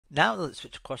Now let's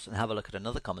switch across and have a look at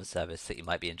another common service that you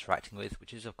might be interacting with,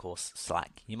 which is of course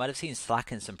Slack. You might have seen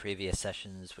Slack in some previous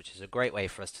sessions, which is a great way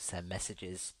for us to send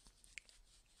messages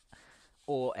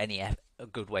or a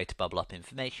good way to bubble up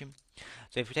information.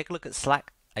 So if we take a look at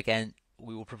Slack, again,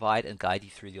 we will provide and guide you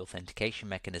through the authentication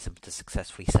mechanism to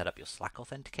successfully set up your Slack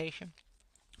authentication.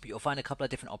 But you'll find a couple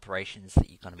of different operations that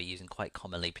you're going to be using quite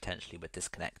commonly potentially with this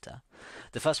connector.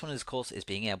 The first one, of course, is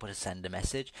being able to send a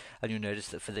message, and you'll notice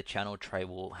that for the channel tray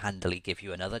will handily give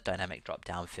you another dynamic drop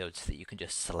down field so that you can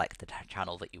just select the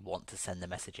channel that you want to send the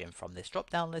message in from this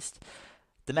drop down list,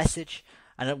 the message.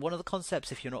 And one of the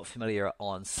concepts, if you're not familiar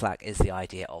on Slack, is the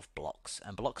idea of blocks,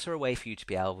 and blocks are a way for you to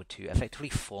be able to effectively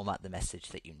format the message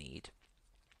that you need.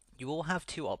 You will have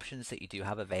two options that you do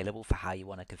have available for how you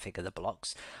want to configure the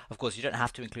blocks. Of course, you don't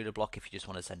have to include a block if you just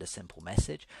want to send a simple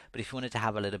message, but if you wanted to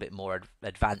have a little bit more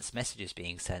advanced messages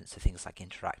being sent, so things like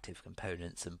interactive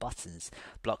components and buttons,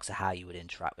 blocks are how you would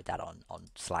interact with that on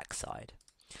Slack side.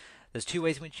 There's two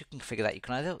ways in which you can configure that. You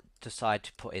can either decide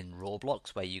to put in raw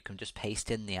blocks where you can just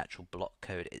paste in the actual block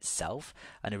code itself,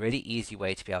 and a really easy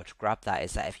way to be able to grab that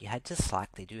is that if you head to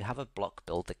Slack, they do have a block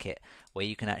builder kit where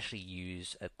you can actually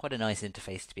use quite a nice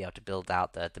interface to be able to build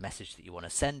out the message that you want to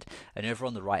send, and over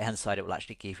on the right hand side it will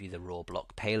actually give you the raw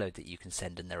block payload that you can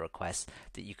send in the request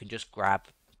that you can just grab,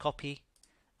 copy,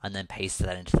 and then paste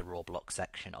that into the raw block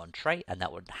section on tray, and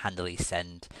that would handily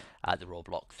send the raw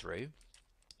block through.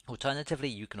 Alternatively,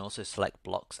 you can also select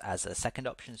blocks as a second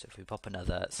option. So if we pop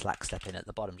another Slack step in at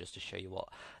the bottom just to show you what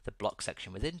the block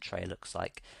section within tray looks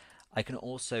like, I can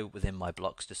also within my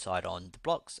blocks decide on the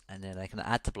blocks, and then I can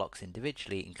add the blocks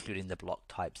individually, including the block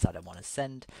types that I want to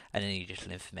send and any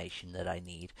additional information that I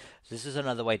need. So this is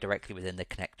another way directly within the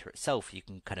connector itself. You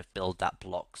can kind of build that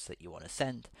blocks that you want to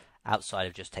send outside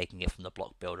of just taking it from the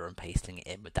block builder and pasting it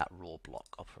in with that raw block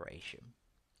operation.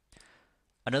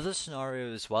 Another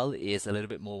scenario as well is a little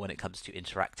bit more when it comes to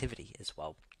interactivity as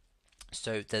well.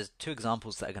 So there's two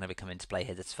examples that are going to come into play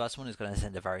here. This first one is going to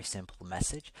send a very simple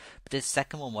message, but this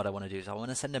second one, what I want to do is I want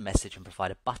to send a message and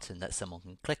provide a button that someone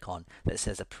can click on that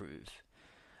says approve.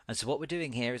 And so what we're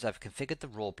doing here is I've configured the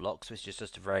raw blocks, which is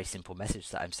just a very simple message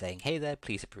that I'm saying, hey there,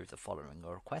 please approve the following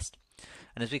request.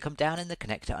 And as we come down in the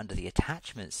connector under the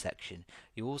attachments section,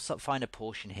 you will also find a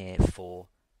portion here for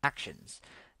actions.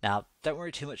 Now, don't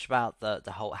worry too much about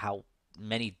the whole how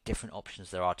many different options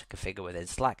there are to configure within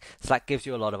Slack. Slack gives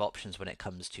you a lot of options when it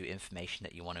comes to information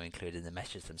that you want to include in the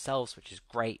messages themselves, which is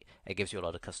great. It gives you a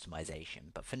lot of customization.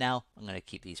 But for now, I'm going to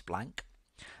keep these blank.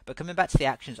 But coming back to the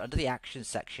actions, under the actions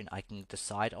section, I can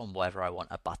decide on whether I want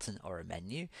a button or a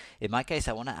menu. In my case,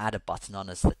 I want to add a button on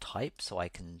as the type, so I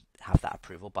can have that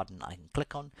approval button I can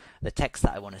click on, the text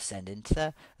that I want to send into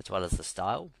there, as well as the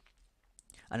style.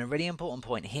 And a really important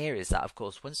point here is that, of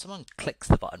course, when someone clicks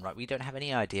the button, right, we don't have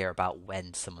any idea about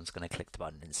when someone's going to click the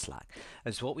button in Slack.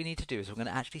 And so what we need to do is we're going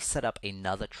to actually set up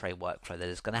another tray workflow that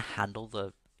is going to handle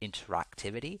the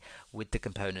interactivity with the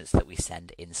components that we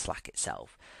send in Slack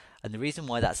itself. And the reason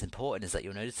why that's important is that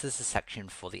you'll notice there's a section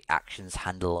for the actions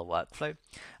handler workflow.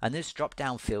 And this drop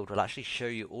down field will actually show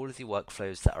you all of the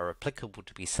workflows that are applicable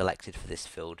to be selected for this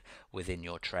field within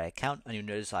your tray account. And you'll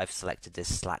notice I've selected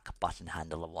this Slack button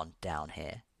handler one down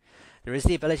here. There is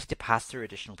the ability to pass through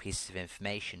additional pieces of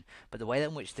information, but the way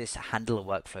in which this handler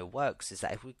workflow works is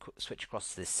that if we switch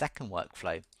across to this second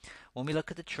workflow, when we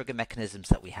look at the trigger mechanisms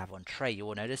that we have on tray, you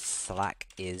will notice Slack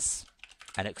is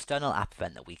an external app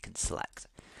event that we can select.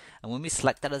 And when we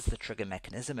select that as the trigger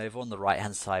mechanism, over on the right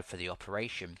hand side for the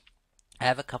operation, I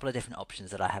have a couple of different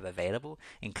options that I have available,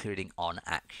 including on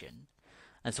action.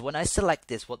 And so when I select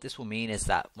this, what this will mean is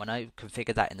that when I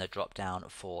configure that in the drop down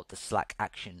for the Slack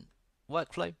action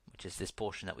workflow, which is this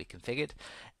portion that we configured,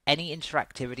 any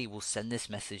interactivity will send this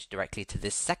message directly to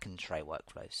this second tray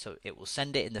workflow. So it will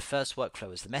send it in the first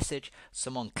workflow as the message,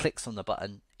 someone clicks on the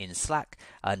button in Slack,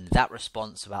 and that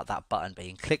response about that button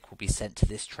being clicked will be sent to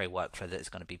this tray workflow that is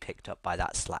going to be picked up by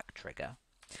that Slack trigger.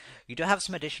 You do have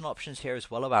some additional options here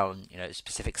as well around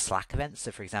specific Slack events.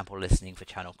 So for example, listening for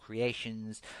channel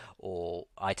creations or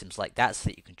items like that, so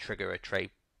that you can trigger a tray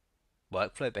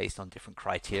workflow based on different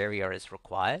criteria as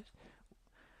required.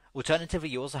 Alternatively,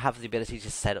 you also have the ability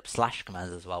to set up slash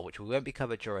commands as well, which we won't be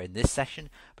covered during this session,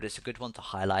 but it's a good one to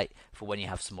highlight for when you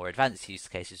have some more advanced use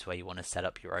cases where you want to set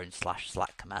up your own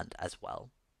 /slack command as well.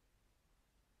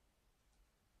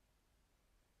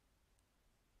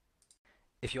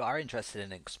 If you are interested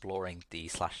in exploring the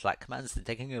 /slack commands, then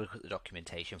taking a look at the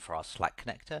documentation for our Slack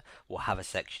connector will have a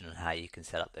section on how you can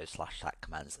set up those /slack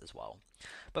commands as well.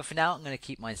 But for now, I'm going to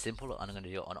keep mine simple and I'm going to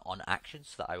do it on action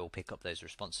so that I will pick up those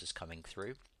responses coming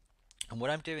through. And what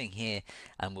I'm doing here,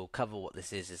 and we'll cover what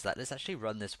this is that let's actually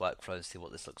run this workflow and see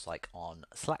what this looks like on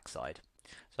Slack side.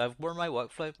 So I've run my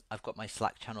workflow, I've got my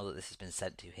Slack channel that this has been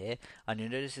sent to here, and you'll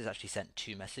notice it's actually sent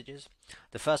 2 messages.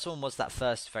 The first one was that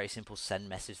first very simple send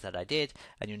message that I did,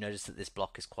 and you'll notice that this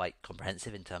block is quite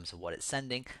comprehensive in terms of what it's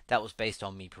sending. That was based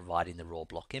on me providing the raw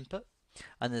block input.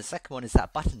 And then the second one is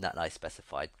that button that I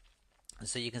specified. And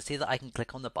so you can see that I can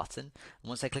click on the button, and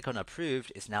once I click on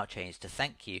approved, it's now changed to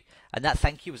thank you. And that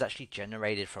thank you was actually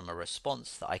generated from a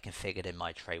response that I configured in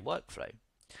my tray workflow.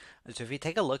 And so if you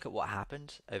take a look at what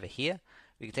happened over here,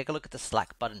 we can take a look at the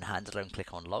Slack button handler and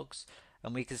click on logs,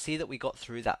 and we can see that we got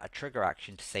through that a trigger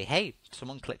action to say, hey,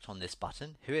 someone clicked on this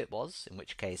button, who it was, in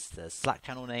which case the Slack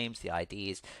channel names, the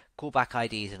IDs, callback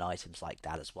IDs and items like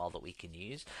that as well that we can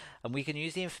use. And we can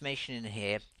use the information in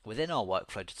here within our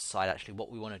workflow to decide actually what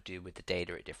we want to do with the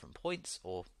data at different points,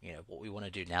 or what we want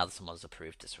to do now that someone's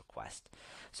approved this request.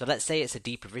 So let's say it's a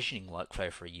deprovisioning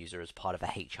workflow for a user as part of a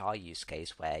HR use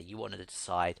case where you wanted to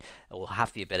decide or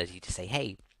have the ability to say,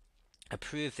 hey,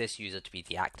 approve this user to be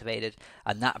deactivated,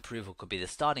 and that approval could be the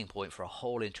starting point for a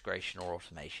whole integration or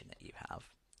automation that you have.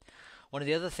 One of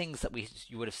the other things that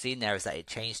you would have seen there is that it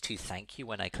changed to thank you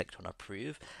when I clicked on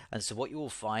approve, and so what you will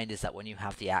find is that when you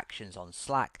have the actions on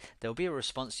Slack, there will be a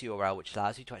response URL which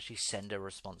allows you to actually send a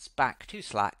response back to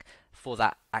Slack for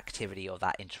that activity or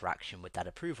that interaction with that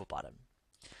approval button.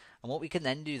 And what we can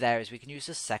then do there is we can use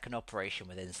a second operation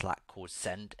within Slack called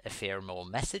send ephemeral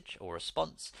message or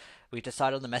response. We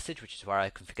decide on the message, which is where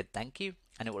I configured thank you,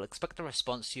 and it will expect the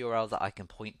response URL that I can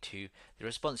point to the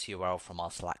response URL from our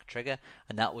Slack trigger,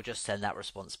 and that will just send that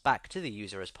response back to the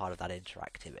user as part of that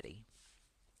interactivity.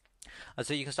 And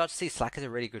so you can start to see Slack is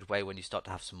a really good way when you start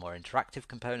to have some more interactive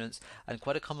components, and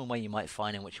quite a common way you might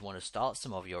find in which you want to start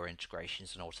some of your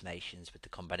integrations and automations with the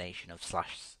combination of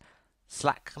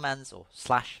Slack commands or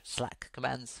 /Slack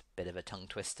commands, bit of a tongue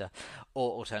twister,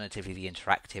 or alternatively the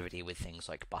interactivity with things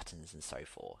like buttons and so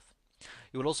forth.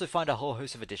 You will also find a whole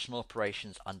host of additional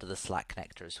operations under the Slack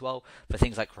connector as well for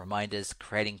things like reminders,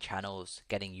 creating channels,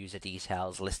 getting user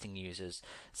details, listing users,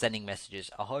 sending messages,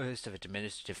 a whole host of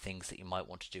administrative things that you might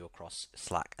want to do across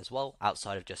Slack as well,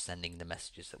 outside of just sending the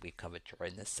messages that we've covered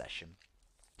during this session.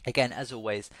 Again, as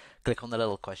always, click on the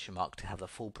little question mark to have the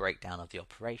full breakdown of the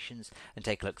operations and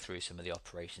take a look through some of the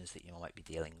operations that you might be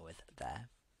dealing with there.